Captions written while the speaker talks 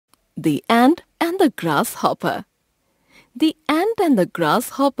The Ant and the Grasshopper. The ant and the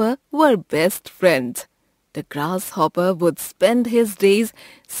grasshopper were best friends. The grasshopper would spend his days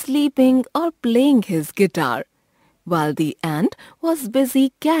sleeping or playing his guitar, while the ant was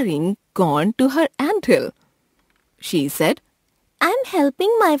busy carrying corn to her anthill. She said, "I'm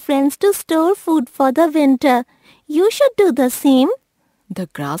helping my friends to store food for the winter. You should do the same." The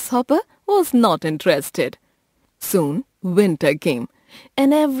grasshopper was not interested. Soon winter came,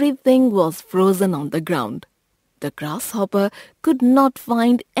 and everything was frozen on the ground. The grasshopper could not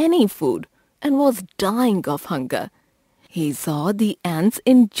find any food and was dying of hunger. He saw the ants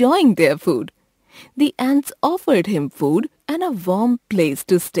enjoying their food. The ants offered him food and a warm place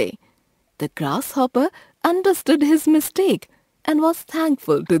to stay. The grasshopper understood his mistake and was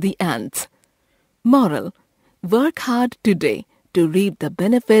thankful to the ants. Moral: work hard today to reap the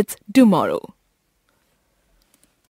benefits tomorrow.